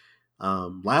say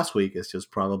last week. It's just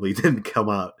probably didn't come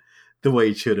out the way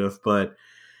it should have, but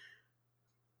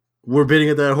we're beating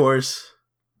a dead horse.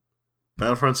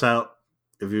 Battlefront's out.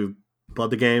 If you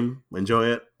bought the game, enjoy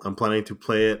it. I'm planning to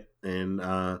play it, and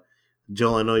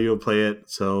Joel, I know you'll play it.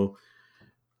 So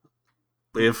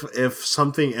if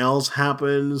something else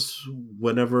happens,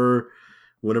 whenever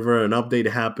an update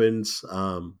happens,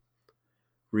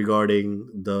 regarding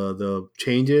the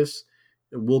changes,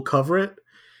 we'll cover it.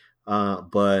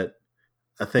 But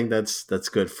I think that's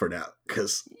good for now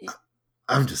because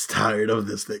I'm just tired of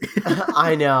this thing.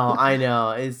 I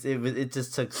know. It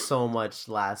just took so much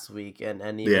last week, and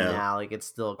even now, like it's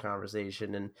still a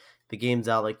conversation, and the game's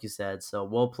out, like you said. So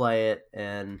we'll play it,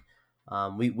 and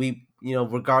we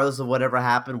regardless of whatever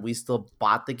happened, we still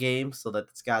bought the game, so that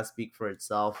it's got to speak for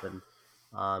itself. And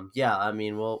yeah, I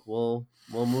mean, we'll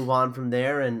move on from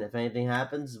there, and if anything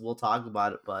happens, we'll talk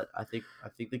about it. But I think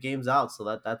the game's out, so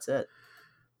that's it.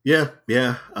 Yeah.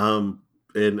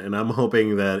 And I'm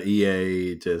hoping that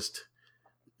EA just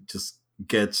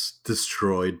gets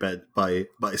destroyed by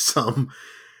some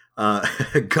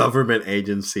government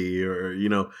agency, or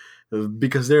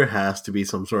because there has to be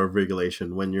some sort of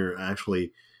regulation when you're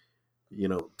actually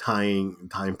tying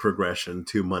time progression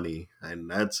to money,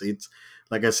 and it's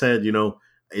like I said,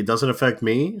 it doesn't affect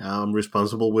me. I'm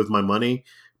responsible with my money,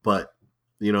 but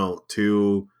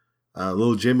to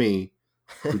little Jimmy,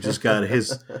 who just got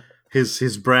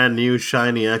his brand new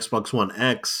shiny Xbox One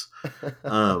X.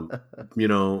 Um, you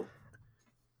know,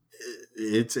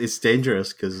 it's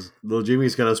dangerous because little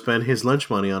Jimmy's gonna spend his lunch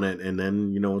money on it, and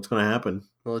then you know what's gonna happen.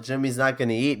 Well, Jimmy's not going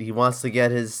to eat. He wants to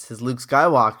get his Luke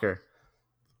Skywalker.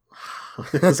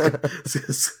 it's,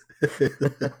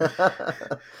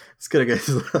 it's gonna get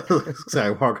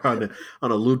Skywalker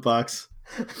on a loot box.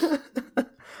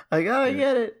 I gotta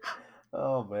get it.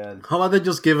 Oh man! How about they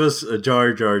just give us a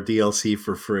Jar Jar DLC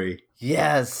for free?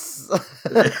 Yes,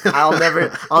 I'll never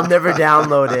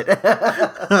download it.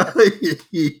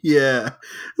 Yeah,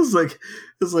 it's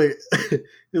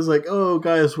like, oh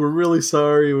guys, we're really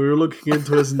sorry. We were looking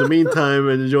into this. In the meantime,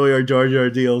 and enjoy our Jar Jar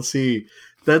DLC.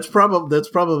 That's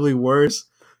probably worse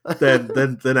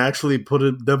than actually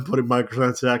putting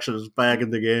microtransactions back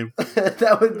in the game.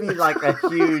 That would be like a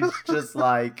huge, just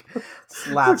like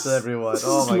slap to everyone.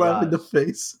 Oh my god, slap in the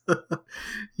face.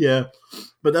 Yeah,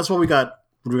 but that's what we got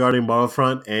regarding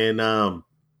Battlefront, and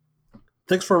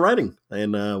thanks for writing.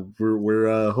 And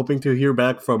we're hoping to hear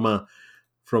back from our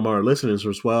listeners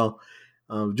as well.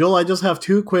 Joel, I just have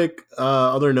two quick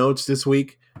other notes this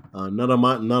week. Not a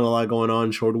lot going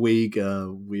on. Short week.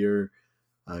 We're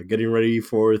getting ready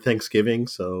for Thanksgiving,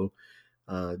 so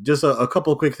just a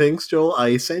couple of quick things. Joel,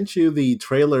 I sent you the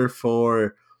trailer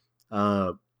for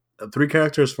 3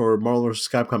 characters for Marvel vs.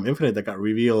 Capcom Infinite that got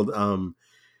revealed.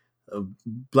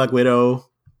 Black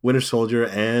Widow, Winter Soldier,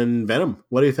 and Venom.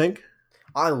 What do you think?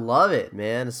 I love it,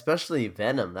 man. Especially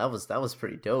Venom. That was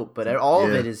pretty dope. But all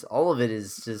of it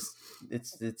is just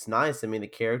it's nice. I mean, the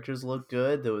characters look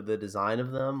good. The design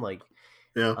of them, like,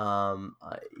 yeah.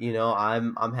 You know,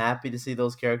 I'm happy to see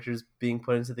those characters being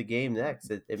put into the game next.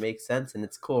 It makes sense, and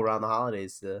it's cool around the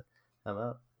holidays to come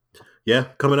out. Yeah,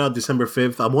 coming out December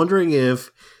 5th. I'm wondering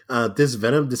if this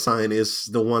Venom design is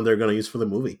the one they're going to use for the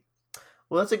movie.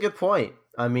 Well, that's a good point.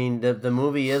 I mean, the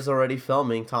movie is already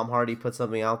filming. Tom Hardy put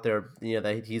something out there, you know,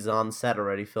 that he's on set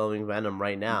already filming Venom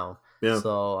right now. Yeah.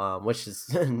 So, which is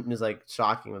like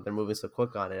shocking that they're moving so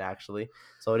quick on it, actually.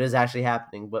 So it is actually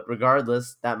happening. But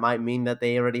regardless, that might mean that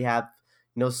they already have,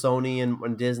 you know, Sony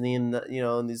and Disney and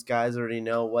and these guys already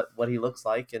know what he looks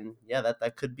like, and yeah,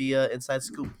 that could be an inside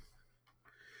scoop.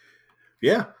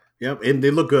 Yeah, and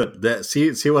they look good. That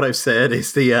see what I've said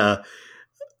is the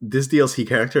this DLC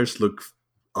characters look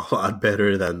a lot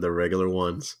better than the regular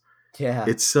ones. Yeah,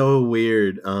 it's so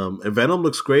weird. And Venom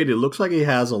looks great. It looks like he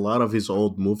has a lot of his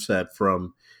old moveset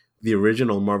from the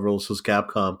original Marvel vs.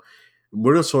 Capcom.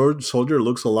 Winter Soldier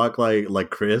looks a lot like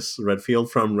Chris Redfield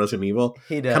from Resident Evil.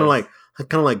 He does. Kind of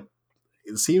like.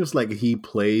 It seems like he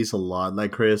plays a lot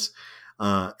like Chris.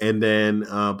 And then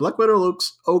Black Widow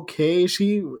looks okay.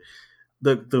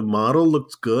 The model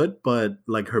looks good, but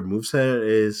like her moveset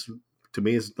is, to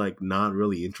me, is like not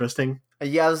really interesting.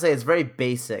 Yeah, I was say it's very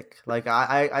basic. Like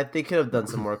I think could have done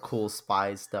some more cool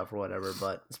spy stuff or whatever,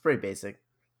 but it's pretty basic.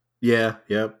 Yeah.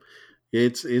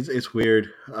 It's weird.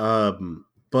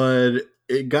 But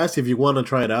guys, if you want to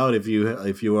try it out, if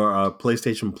you are a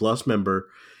PlayStation Plus member,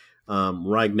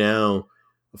 right now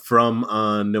from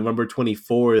November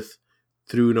 24th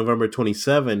through November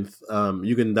 27th,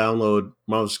 you can download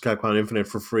Marvel vs. Capcom Infinite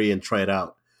for free and try it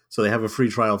out. So they have a free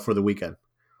trial for the weekend.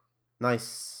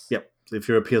 Nice. Yep. If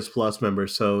you're a PS Plus member.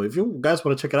 So if you guys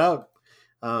want to check it out,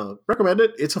 recommend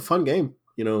it. It's a fun game.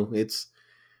 You know, it's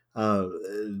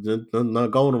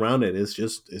not going around it. It's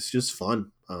just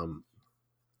fun.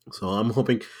 So I'm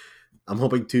hoping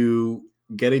to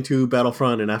get into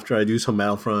Battlefront, and after I do some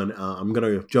Battlefront, I'm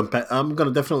gonna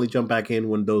definitely jump back in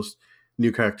when those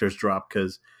new characters drop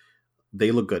because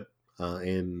they look good,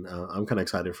 and I'm kind of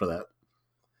excited for that.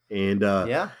 And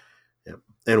yeah.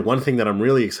 And one thing that I'm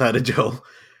really excited, Joe,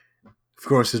 of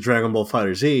course, is Dragon Ball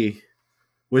FighterZ,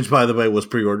 which, by the way, was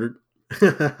pre-ordered.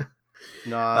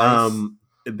 Nice.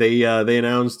 They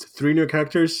announced 3 new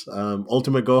characters: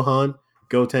 Ultimate Gohan,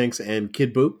 Gotenks, and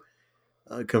Kid Buu,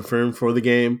 confirmed for the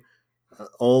game.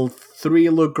 All 3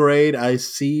 look great. I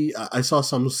saw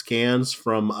some scans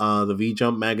from the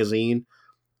V-Jump magazine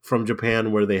from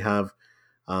Japan where they have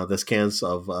the scans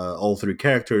of all 3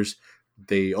 characters.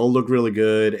 They all look really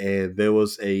good, and there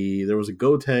was a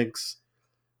Gotenks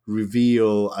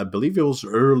reveal. I believe it was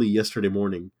early yesterday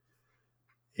morning,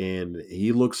 and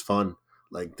he looks fun.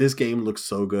 Like, this game looks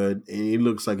so good, and he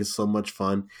looks like it's so much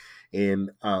fun. And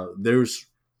there's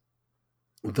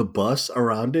the buzz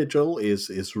around it, Joel,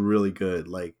 is really good.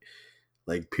 Like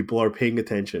people are paying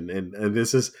attention, and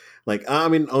this is like, I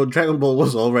mean, Dragon Ball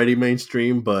was already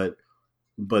mainstream, but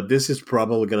this is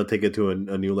probably going to take it to a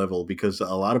new level because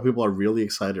a lot of people are really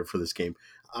excited for this game.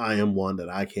 I am one that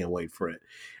I can't wait for it,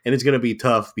 and it's going to be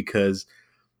tough because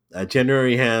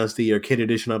January has the arcade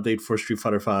edition update for Street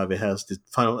Fighter V. It has the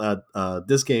final.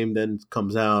 This game then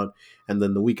comes out, and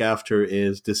then the week after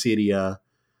is Dissidia,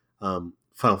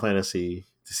 Final Fantasy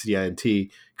Dissidia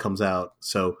INT comes out.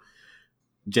 So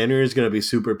January is going to be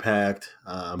super packed.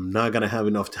 I'm not going to have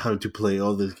enough time to play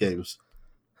all these games.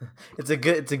 It's a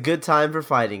good time for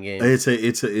fighting games.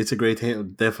 It's a great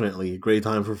time, definitely a great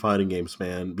time for fighting games,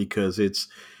 man. Because it's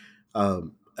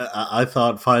I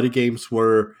thought fighting games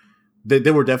were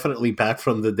they were definitely back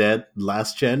from the dead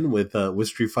last gen with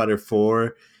Street Fighter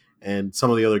 4 and some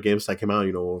of the other games that came out.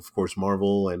 You know, of course,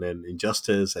 Marvel and then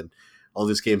Injustice and all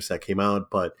these games that came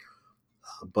out, but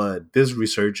this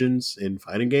resurgence in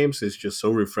fighting games is just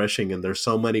so refreshing, and there's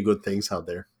so many good things out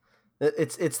there.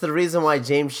 It's the reason why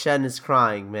James Shen is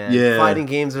crying, man. Yeah. Fighting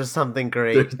games are something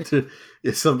great.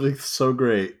 It's something so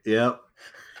great. Yep.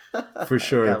 For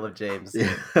sure. I love James.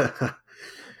 Yeah.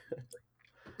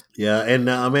 Yeah, and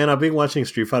man, I've been watching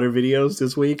Street Fighter videos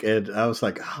this week, and I was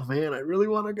like, oh man, I really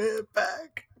want to get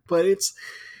back, but it's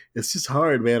just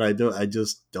hard, man. I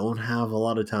just don't have a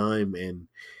lot of time, and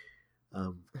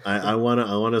I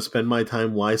wanna spend my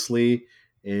time wisely,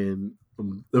 and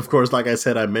of course, like I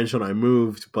said, I mentioned I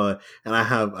moved, and I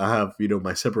have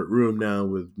my separate room now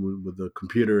with the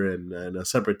computer and a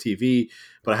separate TV,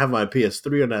 but I have my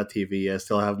PS3 on that TV. I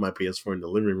still have my PS4 in the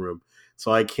living room,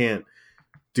 so I can't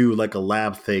do like a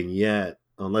lab thing yet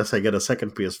unless I get a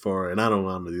second PS4, and I don't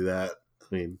want to do that. I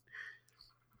mean,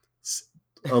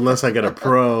 unless I get a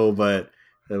Pro, but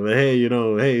hey,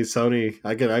 hey Sony,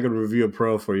 I can review a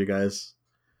Pro for you guys.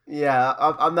 Yeah,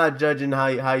 I'm not judging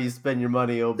how you spend your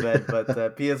money, Obed, but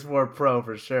PS4 Pro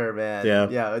for sure, man.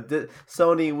 Yeah.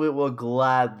 Sony will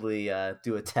gladly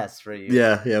do a test for you.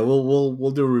 Yeah,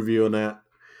 we'll do a review on that.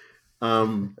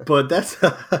 But that's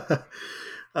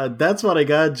that's what I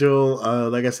got, Joel.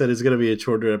 Like I said, it's gonna be a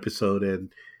shorter episode,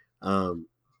 and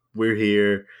we're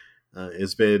here.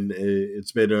 It's been a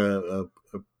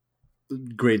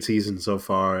great season so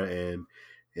far, and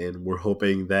we're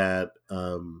hoping that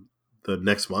the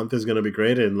next month is gonna be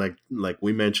great. And like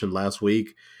we mentioned last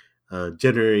week,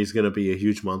 January is gonna be a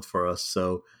huge month for us.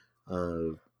 So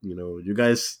you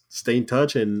guys stay in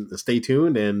touch and stay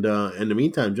tuned. And in the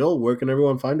meantime, Joel, where can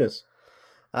everyone find us?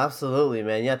 Absolutely,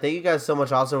 man. Yeah, thank you guys so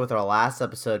much also with our last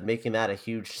episode, making that a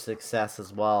huge success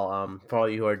as well. For all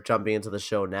you who are jumping into the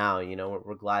show now,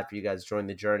 we're glad for you guys to join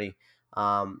the journey.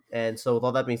 And so with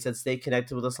all that being said, stay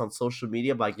connected with us on social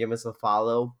media by giving us a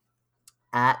follow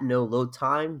at No Load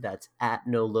Time. That's at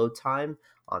No Load Time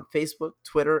on Facebook,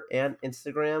 Twitter, and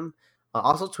Instagram.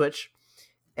 Also Twitch.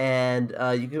 And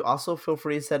you can also feel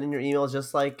free to send in your emails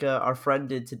just like our friend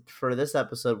did for this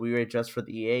episode. We were just for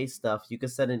the EA stuff. You can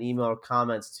send an email or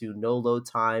comments to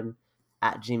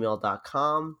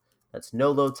noloadtime@gmail.com. That's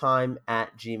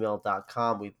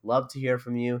noloadtime@gmail.com. We'd love to hear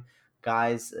from you.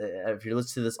 Guys, if you're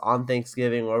listening to this on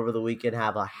Thanksgiving or over the weekend,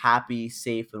 have a happy,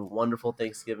 safe, and wonderful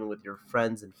Thanksgiving with your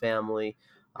friends and family,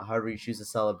 however you choose to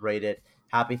celebrate it.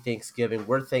 Happy Thanksgiving.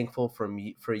 We're thankful for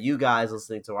you guys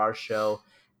listening to our show.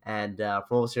 And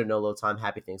from us here at No Load Time,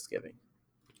 happy Thanksgiving.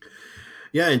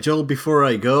 Yeah, and Joel, before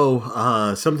I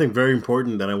go, something very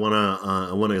important that I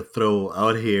wanna throw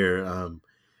out here.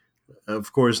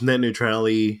 Of course, net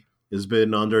neutrality has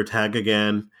been under attack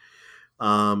again.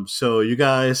 So you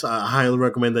guys, I highly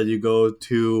recommend that you go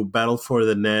to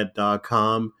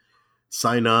battleforthenet.com,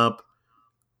 sign up,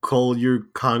 call your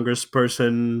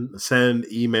congressperson, send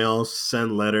emails,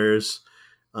 send letters.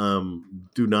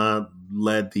 Do not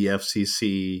let the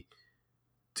FCC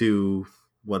do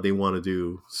what they want to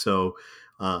do. So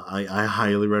I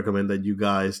highly recommend that you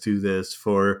guys do this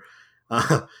for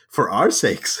our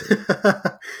sakes.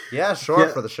 Yeah, sure,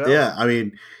 for the show. Yeah, I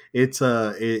mean, it's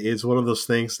one of those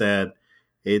things that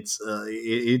it's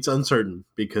uncertain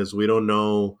because we don't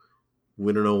know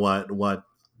what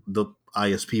the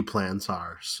ISP plans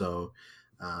are. So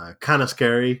kind of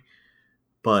scary,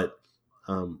 but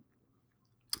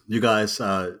you guys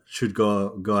should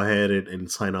go ahead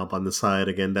and sign up on the site.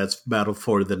 Again, that's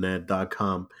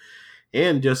battleforthenet.com.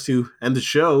 And just to end the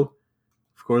show,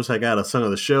 of course, I got a song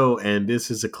of the show, and this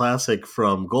is a classic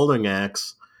from Golden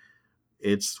Axe.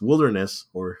 It's Wilderness,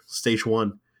 or Stage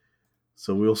 1.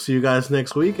 So we'll see you guys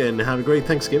next week, and have a great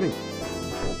Thanksgiving.